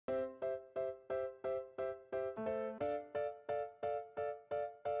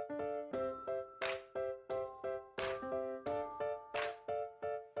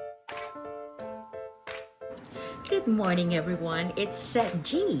Good morning, everyone. It's Set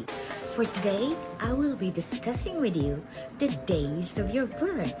G. For today, I will be discussing with you the days of your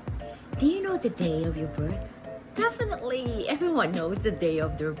birth. Do you know the day of your birth? Definitely, everyone knows the day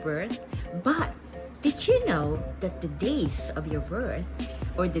of their birth. But did you know that the days of your birth,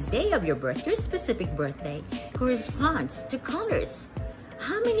 or the day of your birth, your specific birthday, corresponds to colors?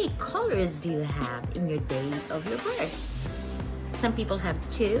 How many colors do you have in your day of your birth? Some people have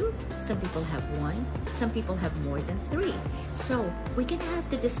 2, some people have 1, some people have more than 3. So we're gonna have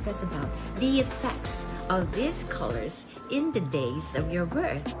to discuss about the effects of these colors in the days of your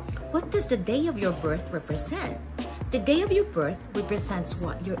birth. What does the day of your birth represent? The day of your birth represents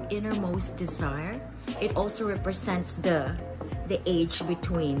what your innermost desire. It also represents the age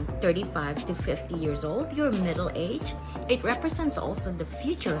between 35 to 50 years old, your middle age. It represents also the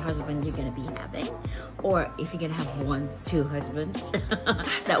future husband you're gonna be having, or if you're gonna have 1, 2 husbands.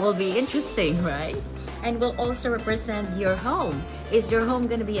 That will be interesting, right? And will also represent your home. Is your home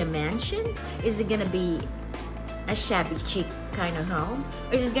gonna be a mansion? Is it gonna be a shabby chic kind of home?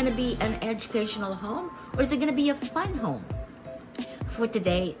 Or is it gonna be an educational home? Or is it gonna be a fun home? For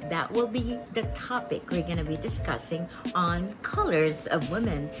today, that will be the topic we're going to be discussing on colors of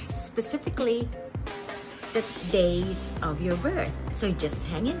women, specifically the days of your birth. So just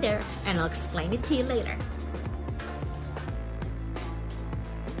hang in there and I'll explain it to you later.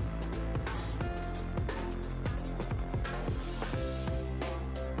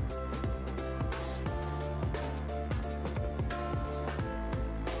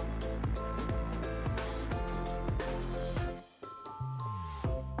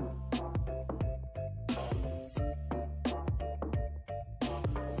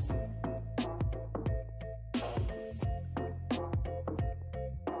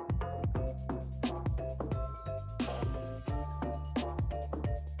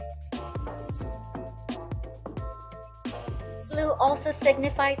 Blue also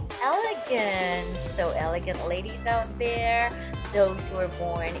signifies elegance. So elegant ladies out there, those who were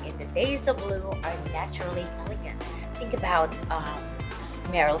born in the days of blue are naturally elegant. Think about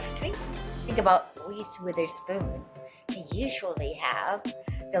Meryl Streep. Think about Reese Witherspoon. They usually have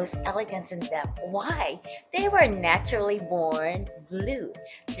those elegance in them. Why? They were naturally born blue.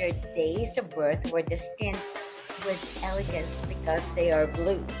 Their days of birth were distinct with elegance because they are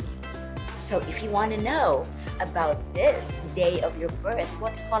blues. So if you want to know about this day of your birth,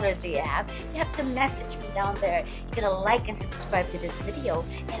 what colors do you have to message me down there. You're gonna like and subscribe to this video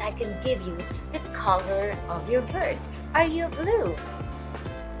and I can give you the color of your birth. Are you blue?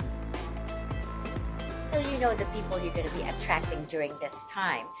 So you know the people you're gonna be attracting during this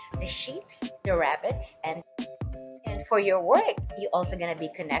time. The sheeps, the rabbits, and for your work, you're also going to be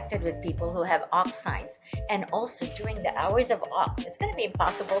connected with people who have ox signs. And also during the hours of ox, it's going to be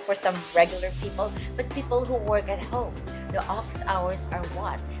impossible for some regular people, but people who work at home. The ox hours are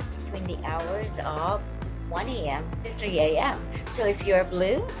what? Between the hours of 1 a.m. to 3 a.m. So if you're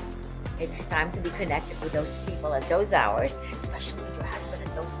blue, it's time to be connected with those people at those hours, especially with your husband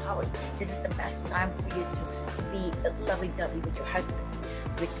at those hours. This is the best time for you to be lovey-dovey with your husband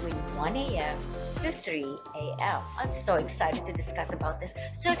between 1 a.m. to 3 a.m. I'm so excited to discuss about this.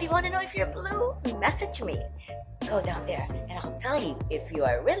 So if you want to know if you're blue, message me. Go down there and I'll tell you if you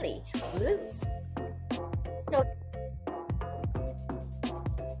are really blue. So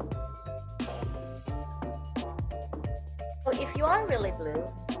if you are really blue,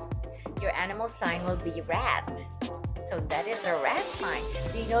 your animal sign will be rat. So that is a rat sign.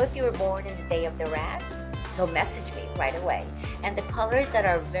 Do you know if you were born in the day of the rat? Go message me right away. And the colors that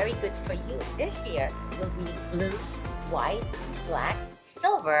are very good for you this year will be blue, white, black,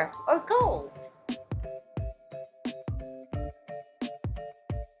 silver, or gold.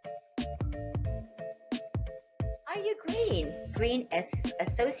 Are you green? Green is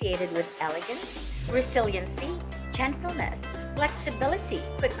associated with elegance, resiliency, gentleness, flexibility,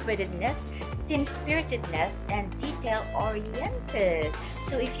 quick-wittedness, team-spiritedness, and detail-oriented.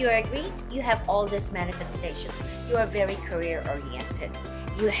 So if you are green, you have all these manifestations. You are very career-oriented.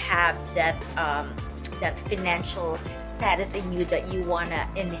 You have that that financial status in you that you want to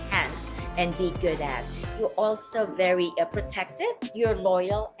enhance and be good at. You're also very protective, you're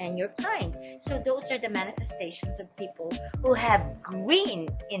loyal, and you're kind. So those are the manifestations of people who have green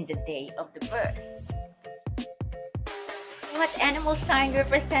in the day of the birth. What animal sign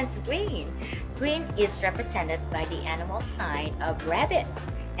represents green? Green is represented by the animal sign of rabbit.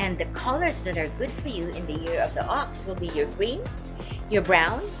 And the colors that are good for you in the year of the ox will be your green, your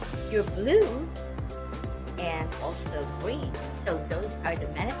brown, your blue, and also green. So those are the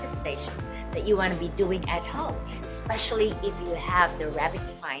manifestations that you want to be doing at home, especially if you have the rabbit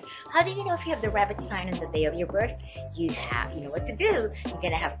sign. How do you know if you have the rabbit sign on the day of your birth? You know what to do. You're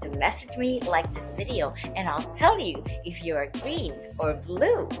gonna have to message me, like this video, and I'll tell you if you're green or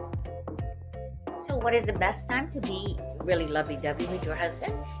blue. So what is the best time to be really lovey-dovey with your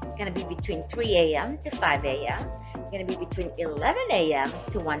husband? It's going to be between 3 a.m. to 5 a.m. It's going to be between 11 a.m.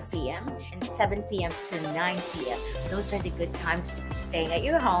 to 1 p.m. and 7 p.m. to 9 p.m. Those are the good times to be staying at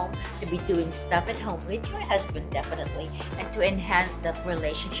your home, to be doing stuff at home with your husband, definitely, and to enhance that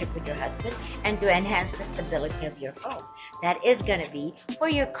relationship with your husband and to enhance the stability of your home. That is going to be for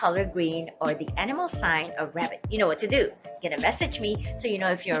your color green or the animal sign of rabbit. You know what to do. You're going to message me so you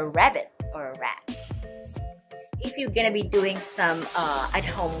know if you're a rabbit or a rat. If you're going to be doing some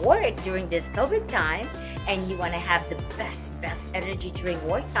at-home work during this COVID time and you want to have the best energy during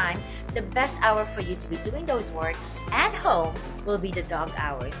work time, the best hour for you to be doing those work at home will be the dog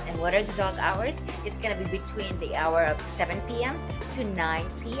hours. And what are the dog hours? It's going to be between the hour of 7 p.m. to 9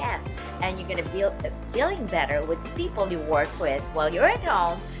 p.m. And you're going to be dealing better with people you work with while you're at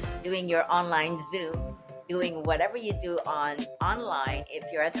home doing your online Zoom, doing whatever you do online.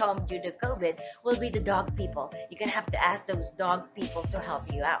 If you're at home due to COVID, will be the dog people. You're gonna have to ask those dog people to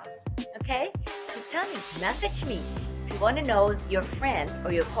help you out. Okay? So tell me, message me. If you want to know your friend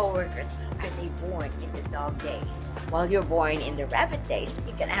or your coworkers, are they born in the dog days? While you're born in the rabbit days,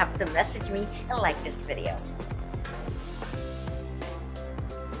 you're gonna have to message me and like this video.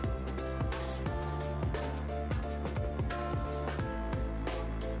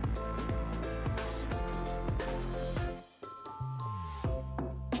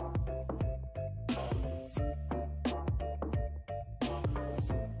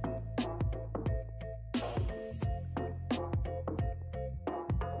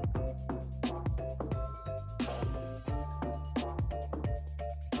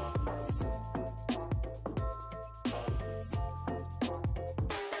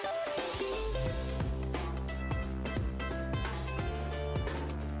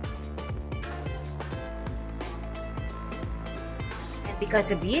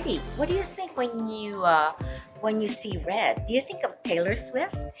 Because of beauty, what do you think when you see red? Do you think of Taylor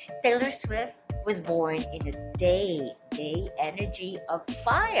Swift? Taylor Swift was born in the day energy of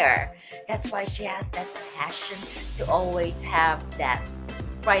fire. That's why she has that passion to always have that,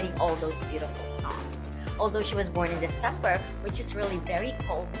 writing all those beautiful songs. Although she was born in December, which is really very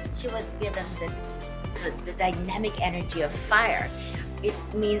cold, she was given the dynamic energy of fire. It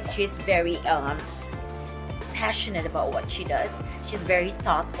means she's very passionate about what she does. She's very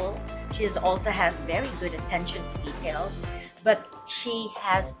thoughtful. She also has very good attention to details, but she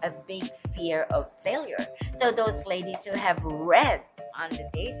has a big fear of failure. So those ladies who have red on the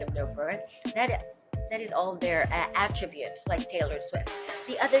days of their birth, that is all their attributes, like Taylor Swift.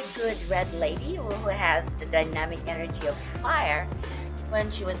 The other good red lady who has the dynamic energy of fire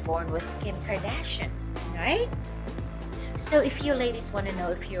when she was born was Kim Kardashian, right? So if you ladies want to know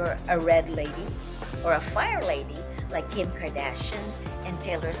if you're a red lady or a fire lady like Kim Kardashian and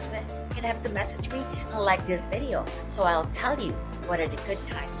Taylor Swift, you're gonna have to message me and like this video so I'll tell you what are the good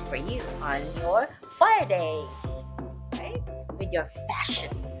times for you on your fire days, right? With your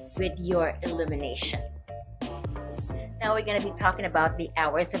fashion, with your illumination. Now we're gonna be talking about the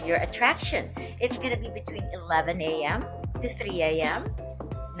hours of your attraction. It's gonna be between 11 a.m. to 3 a.m.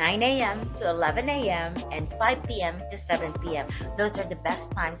 9 a.m. to 11 a.m. and 5 p.m. to 7 p.m. Those are the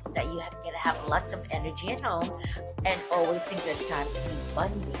best times that you are going to have lots of energy at home and always a good time to be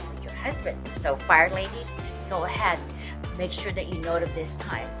bonding with your husband. So fire ladies, go ahead. Make sure that you note of these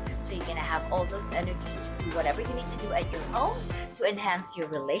times so you're going to have all those energies to do whatever you need to do at your home to enhance your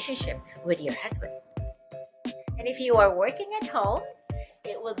relationship with your husband. And if you are working at home,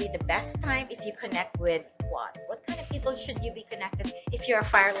 it will be the best time if you connect with what kind of people should you be connected? If you're a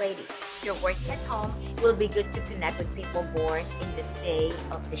fire lady, if you're working at home, it will be good to connect with people born in the day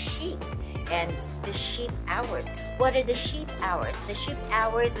of the sheep and the sheep hours. What are the sheep hours? The sheep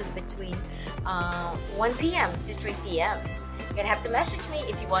hours is between 1 p.m. to 3 p.m. You're gonna have to message me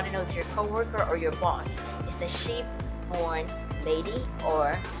if you want to know if your coworker or your boss is a sheep born lady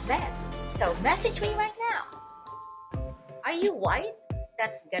or man. So message me right now. Are you white?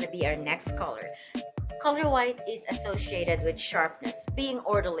 That's gonna be our next color. Color white is associated with sharpness, being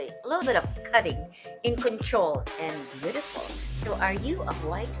orderly, a little bit of cutting, in control, and beautiful. So are you a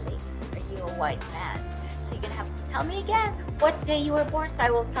white lady? Are you a white man? So you're going to have to tell me again what day you were born so I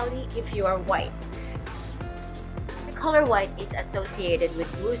will tell you if you are white. The color white is associated with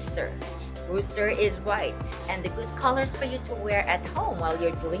rooster. Rooster is white. And the good colors for you to wear at home while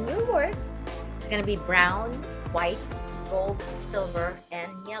you're doing your work is going to be brown, white, gold, silver, and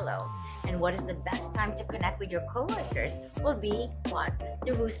yellow. And what is the best time to connect with your coworkers will be what?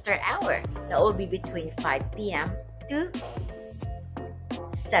 The rooster hour. That will be between 5 p.m. to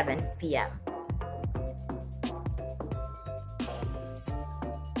 7 p.m.